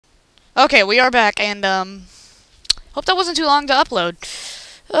Okay, we are back, and, hope that wasn't too long to upload.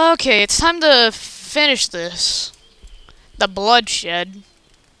 Okay, it's time to finish this. The bloodshed.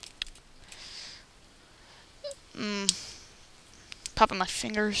 Popping my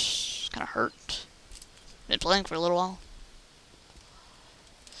fingers. Kinda hurt. Been playing for a little while.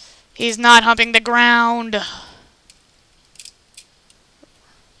 He's not humping the ground.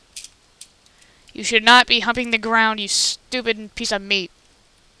 You should not be humping the ground, you stupid piece of meat.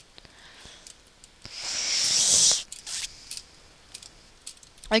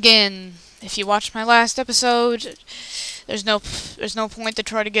 Again, if you watched my last episode, there's no point to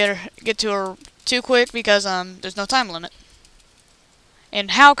try to get to her too quick because there's no time limit.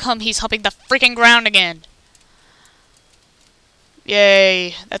 And how come he's humping the freaking ground again?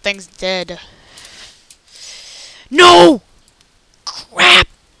 Yay, that thing's dead. No! Crap!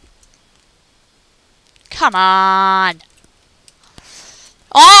 Come on!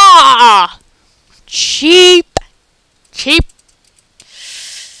 Ah! Cheap! Cheap!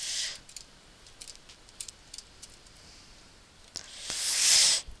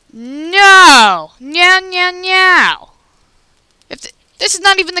 No! No, no, no! This is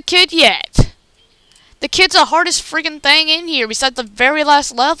not even the kid yet. The kid's the hardest freaking thing in here besides the very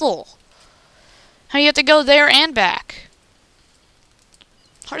last level. How you have to go there and back.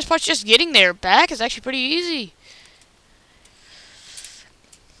 Hardest part's just getting there. Back is actually pretty easy.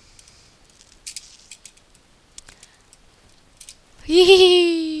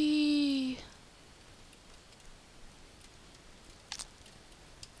 Yee.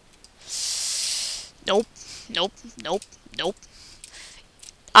 Nope. Nope. Nope. Nope.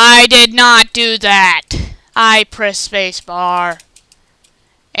 I did not do that. I pressed spacebar.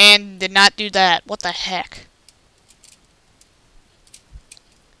 And did not do that. What the heck?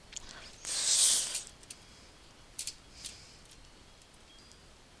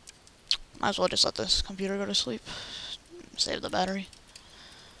 Might as well just let this computer go to sleep. Save the battery.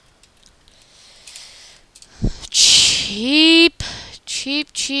 Cheap. Cheap,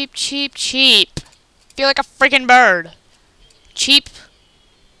 cheap, cheap, cheap. Feel like a freaking bird. Cheap.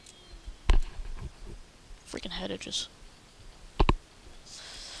 Freaking head itches.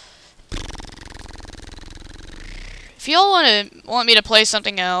 If y'all want me to play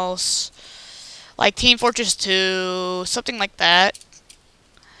something else, like Team Fortress 2, something like that.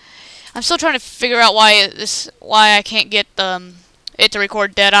 I'm still trying to figure out why I can't get it to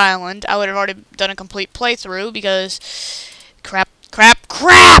record Dead Island. I would have already done a complete playthrough because crap.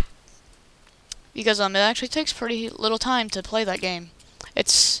 Because it actually takes pretty little time to play that game.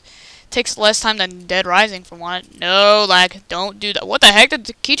 It takes less time than Dead Rising for one. No, lag. Don't do that. What the heck? Did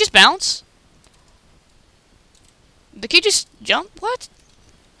the key just bounce? Did the key just jump? What?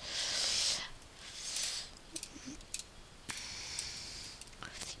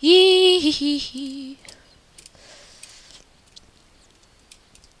 Yee.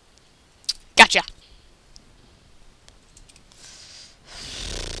 Gotcha.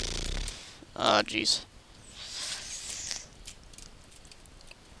 Oh, jeez.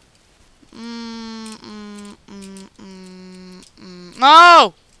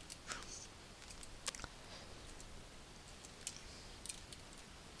 No!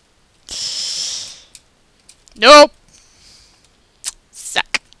 Nope.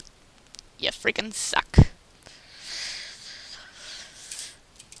 Suck. You freaking suck.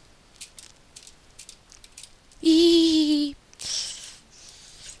 Eee.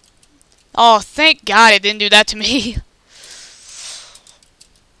 Oh, thank God it didn't do that to me.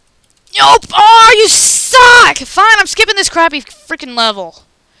 Nope! Oh, you suck! Fine, I'm skipping this crappy freaking level.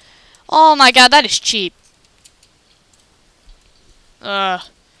 Oh my God, that is cheap.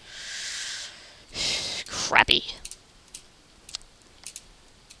 Crappy.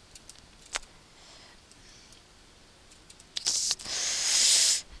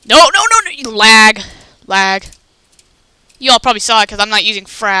 No, you lag. Lag. You all probably saw it because I'm not using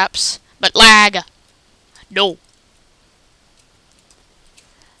fraps. But lag. No.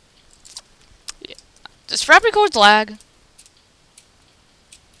 Does frap record lag?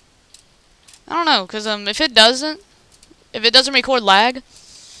 I don't know, because if it doesn't record lag,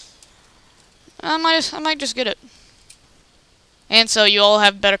 I might just get it. And so you all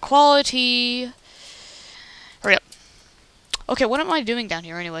have better quality. Hurry up. Okay, what am I doing down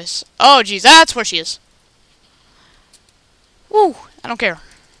here anyways? Oh, geez, that's where she is. Woo, I don't care.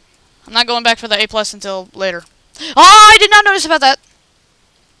 I'm not going back for the A+ until later. Oh, I did not notice about that.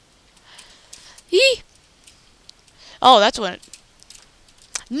 Eee. Oh, that's when it...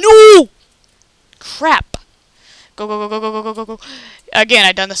 No! Crap. Go, go, go, go, go, go, go, go, go. Again,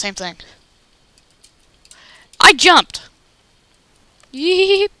 I done the same thing. I jumped.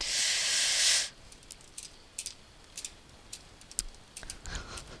 Yeep.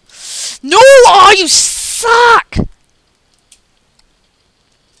 you suck!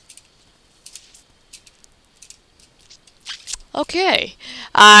 Okay.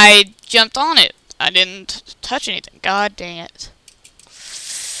 I jumped on it. I didn't touch anything. God dang it.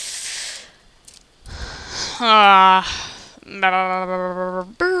 No!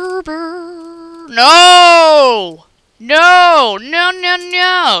 No! No, no, no,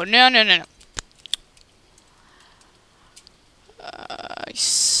 no, no, no, no. You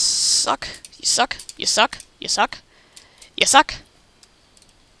suck. You suck. You suck. You suck. You suck.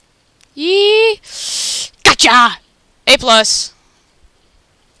 Yee! Gotcha! A plus.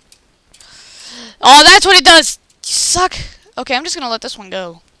 Oh, that's what it does. You suck. Okay, I'm just gonna let this one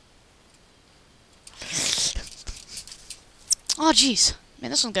go. Oh, jeez.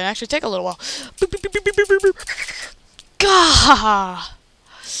 Man, this one's gonna actually take a little while. Gah!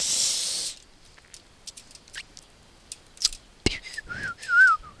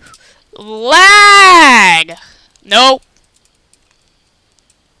 Lag! Nope.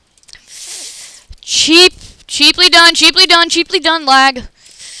 Cheaply done, cheaply done, cheaply done, lag.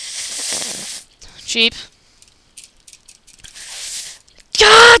 Cheap.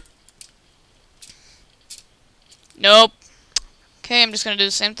 God! Nope. Okay, I'm just gonna do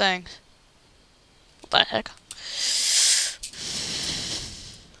the same thing. What the heck?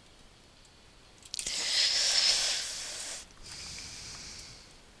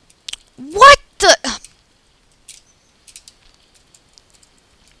 What the?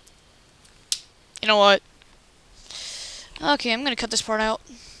 You know what? Okay, I'm gonna cut this part out.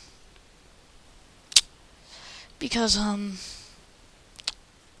 Because,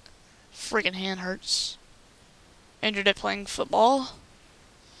 freaking hand hurts. Injured it playing football.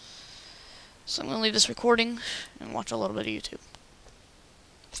 So I'm gonna leave this recording and watch a little bit of YouTube.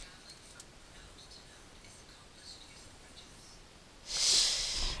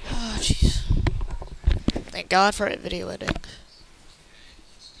 Oh, jeez. Thank God for video editing.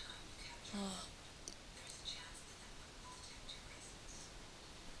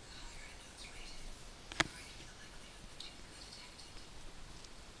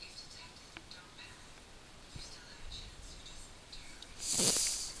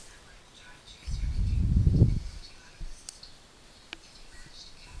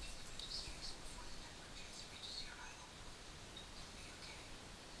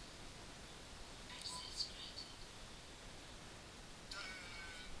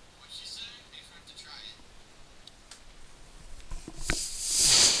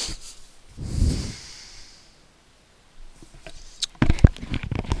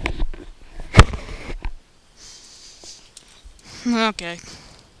 Okay.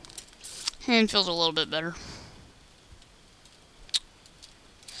 Hand feels a little bit better.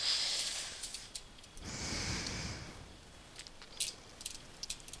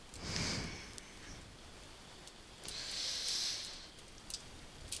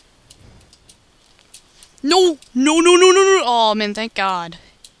 No! No, no, no, no, no! Oh, man, thank God.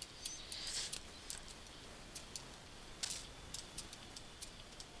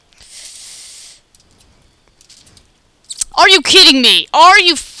 Are you kidding me? Are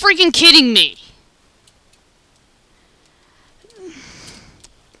you freaking kidding me?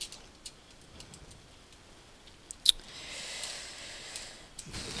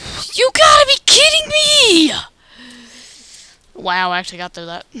 You gotta be kidding me! Wow, I actually got through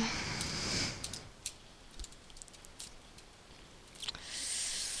that.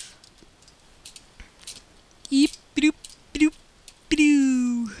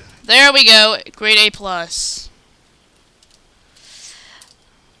 There we go. Grade A plus.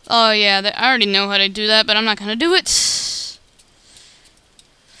 Oh yeah, I already know how to do that, but I'm not gonna do it.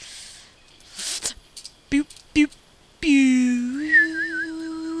 Boop, boop, boop.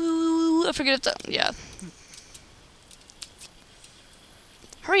 I forget if that. Yeah.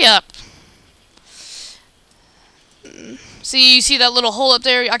 Hurry up. See, you see that little hole up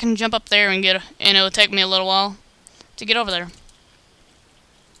there? I can jump up there and get, and it'll take me a little while to get over there.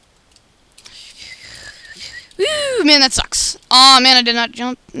 Woo, man, that sucks. Aw, man, I did not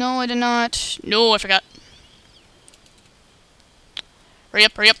jump. No, I did not. No, I forgot. Hurry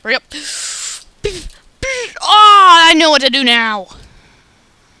up, hurry up, hurry up. Ah, I know what to do now.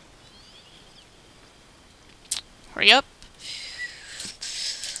 Hurry up.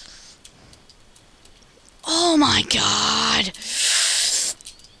 Oh my God.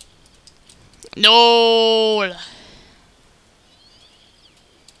 No.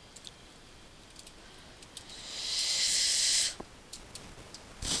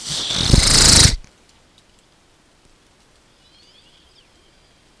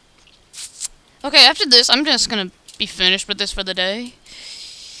 Okay, after this, I'm just gonna be finished with this for the day.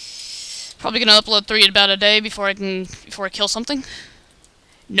 Probably gonna upload 3 in about a day before I kill something.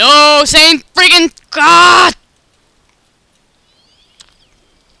 No, same freaking God!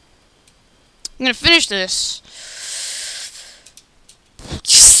 I'm gonna finish this.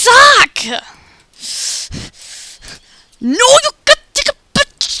 You suck! No, you got to take a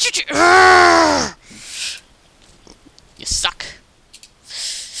You suck.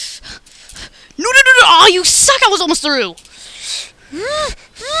 No, oh, you suck! I was almost through.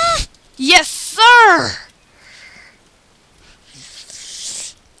 Yes, sir!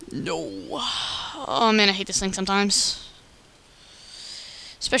 No. Oh, man, I hate this thing sometimes.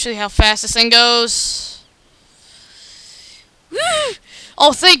 Especially how fast this thing goes.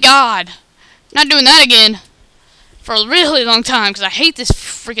 Oh, thank God! Not doing that again. For a really long time, because I hate this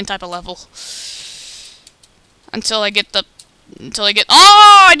freaking type of level. Until I get...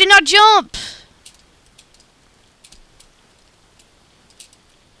 Oh! I did not jump!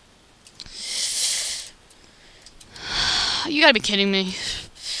 You gotta be kidding me.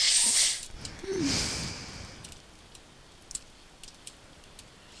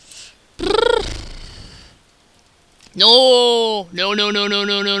 No! No, no, no, no,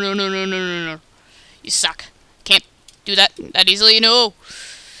 no, no, no, no, no, no, no, no. You suck. Can't do that easily, no.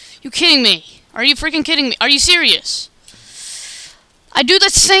 You kidding me? Are you freaking kidding me? Are you serious? I do the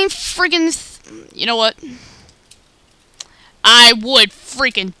same freaking... You know what? I would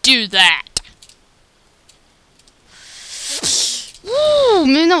freaking do that. Woo,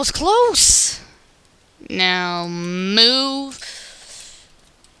 man, that was close. Now, move.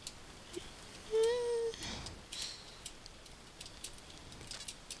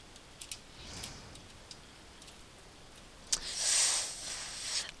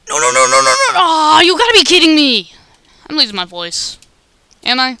 No, no, no, no, no, no. Oh, you gotta be kidding me. I'm losing my voice.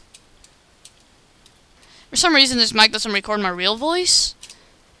 Am I? For some reason, this mic doesn't record my real voice.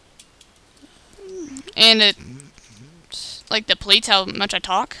 And it, like, depletes how much I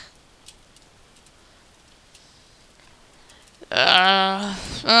talk.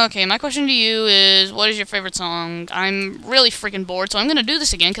 Okay, my question to you is, what is your favorite song? I'm really freaking bored, so I'm gonna do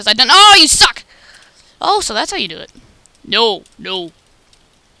this again, because I done- Oh, you suck! Oh, so that's how you do it. No, no.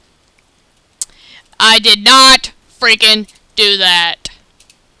 I did not freaking do that.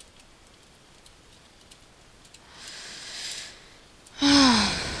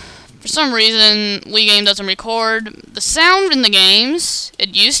 For some reason, Wii game doesn't record the sound in the games. It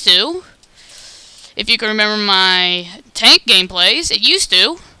used to. If you can remember my tank gameplays, it used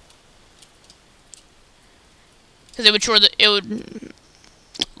to. Because it would sure that it would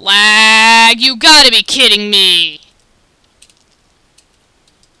lag. You gotta be kidding me.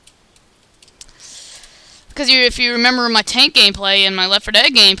 Because if you remember my tank gameplay and my Left 4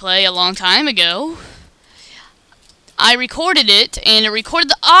 Dead gameplay a long time ago, I recorded it, and it recorded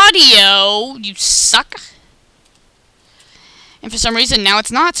the audio. You suck. And for some reason, now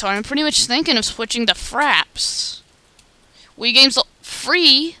it's not, so I'm pretty much thinking of switching to Fraps. Wii game's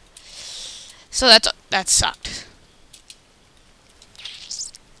free, so that sucked.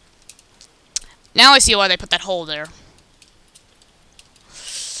 Now I see why they put that hole there.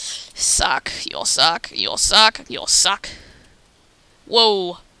 Suck. You'll suck. You'll suck. You'll suck.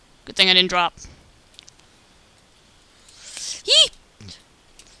 Whoa. Good thing I didn't drop. Yee!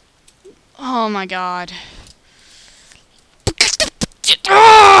 Oh my God.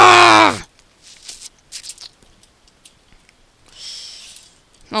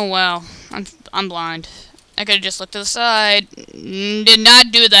 Oh wow. I'm blind. I could have just looked to the side. Did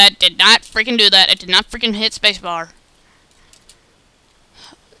not do that. Did not freaking do that. I did not freaking hit spacebar.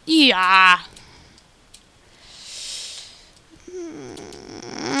 Yeah.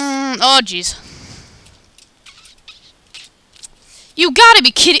 Oh, jeez. You gotta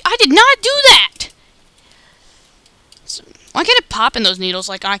be kidding. I did not do that! So, why can't it pop in those needles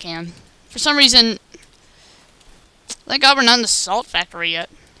like I can? For some reason... Thank God we're not in the salt factory yet.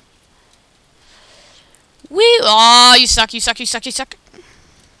 Oh, you suck, you suck, you suck, you suck.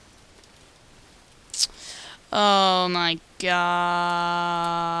 Oh my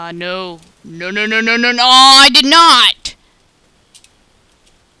God. No. No, no, no, no, no, no. Oh, I did not!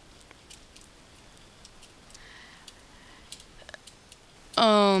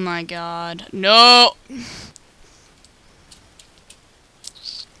 Oh my God. No! You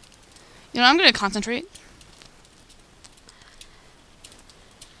know, I'm gonna concentrate.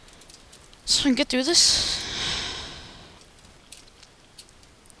 So I can get through this.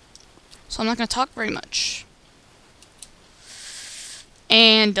 So I'm not gonna talk very much.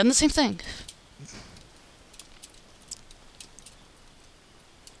 And done the same thing.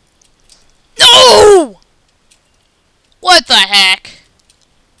 No! What the heck?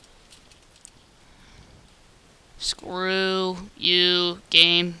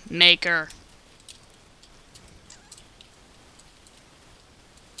 Troublemaker.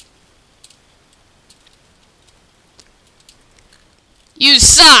 You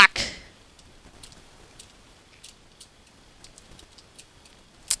suck!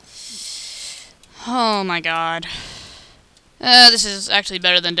 Oh my god. This is actually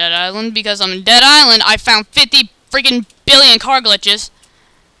better than Dead Island, because on Dead Island I found 50 freaking billion car glitches.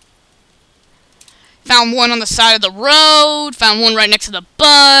 Found one on the side of the road, found one right next to the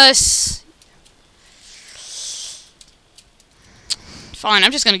bus. Fine,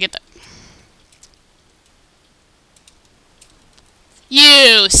 I'm just gonna get that.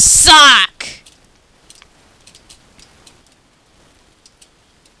 You suck!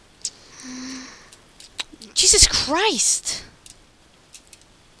 Jesus Christ!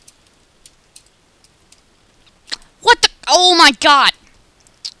 What the? Oh my god!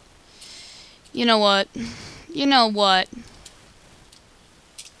 You know what? You know what?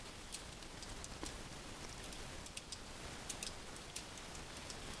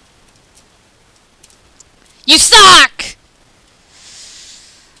 You suck!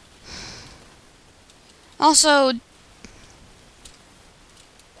 Also,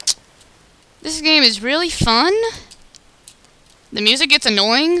 this game is really fun. The music gets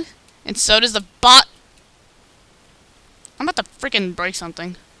annoying, and so does the bot. I'm about to freaking break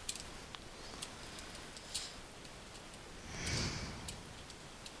something.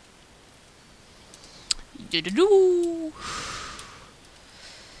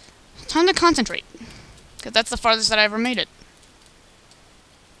 Time to concentrate, because that's the farthest that I ever made it.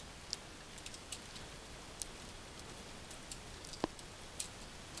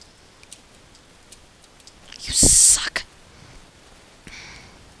 You suck.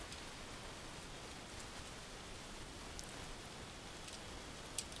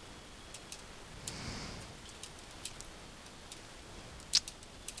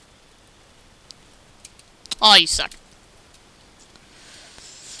 Oh, you suck.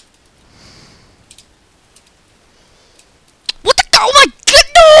 What the? Oh my god,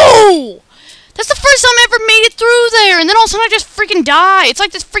 no! That's the first time I ever made it through there, and then all of a sudden I just freaking die. It's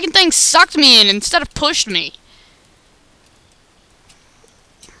like this freaking thing sucked me in instead of pushed me.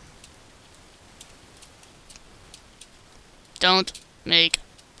 Don't make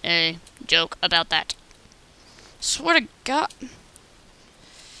a joke about that. Swear to God.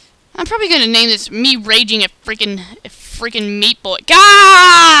 I'm probably gonna name this me raging at freaking Meat Boy.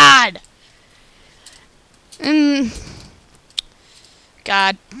 God!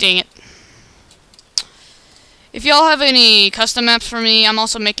 God dang it. If y'all have any custom maps for me, I'm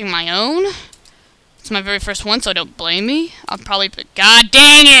also making my own. It's my very first one, so don't blame me. I'll probably put, God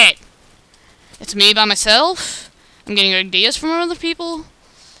dang it! It's me by myself. I'm getting ideas from other people.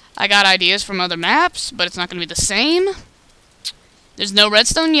 I got ideas from other maps, but it's not gonna be the same. There's no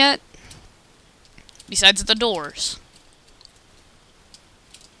redstone yet. Besides the doors.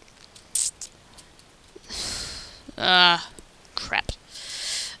 Crap.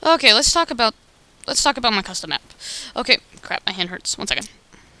 Okay, let's talk about my custom map. Okay, crap, my hand hurts. 1 second.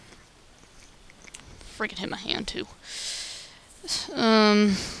 Freaking hit my hand too.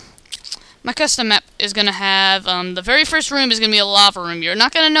 My custom map is gonna have the very first room is gonna be a lava room. You're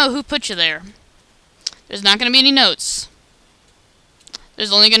not gonna know who put you there. There's not gonna be any notes.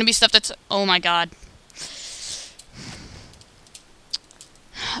 There's only gonna be stuff that's, oh my god.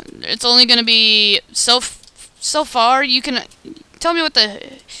 It's only gonna be so far. You can tell me what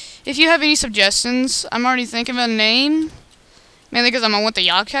the, if you have any suggestions. I'm already thinking of a name, mainly because I want the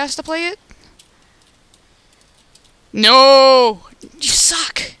Yogcast to play it. No, you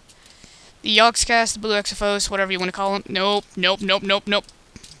suck. The Yogscast, the Blue XFOs, whatever you want to call them. Nope, nope, nope, nope, nope.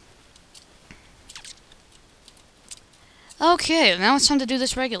 Okay, now it's time to do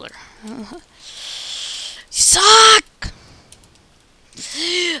this regular. Suck!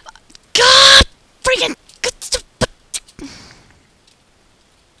 God! Freaking!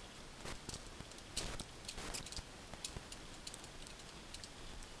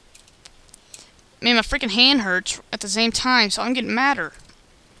 Man, my freaking hand hurts at the same time, so I'm getting madder.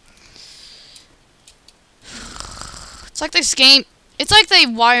 It's like this game. It's like they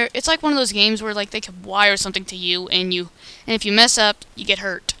wire. It's like one of those games where like they could wire something to you, and if you mess up, you get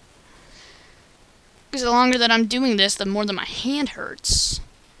hurt. Because the longer that I'm doing this, the more that my hand hurts.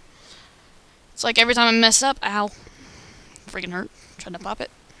 It's like every time I mess up, ow, freaking hurt. Trying to pop it.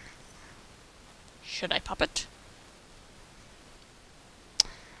 Should I pop it?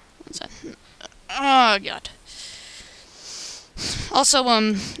 What's that? Oh god. Also,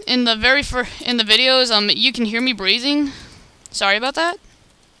 in the videos, you can hear me breathing. Sorry about that.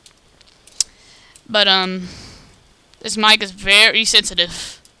 But, this mic is very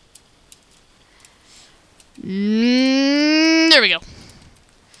sensitive. There we go.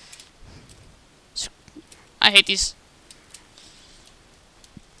 I hate these.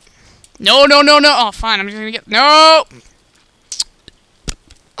 No, no, no, no. Oh, fine. I'm just gonna get... No!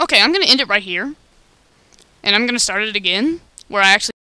 Okay, I'm gonna end it right here. And I'm gonna start it again, where I actually...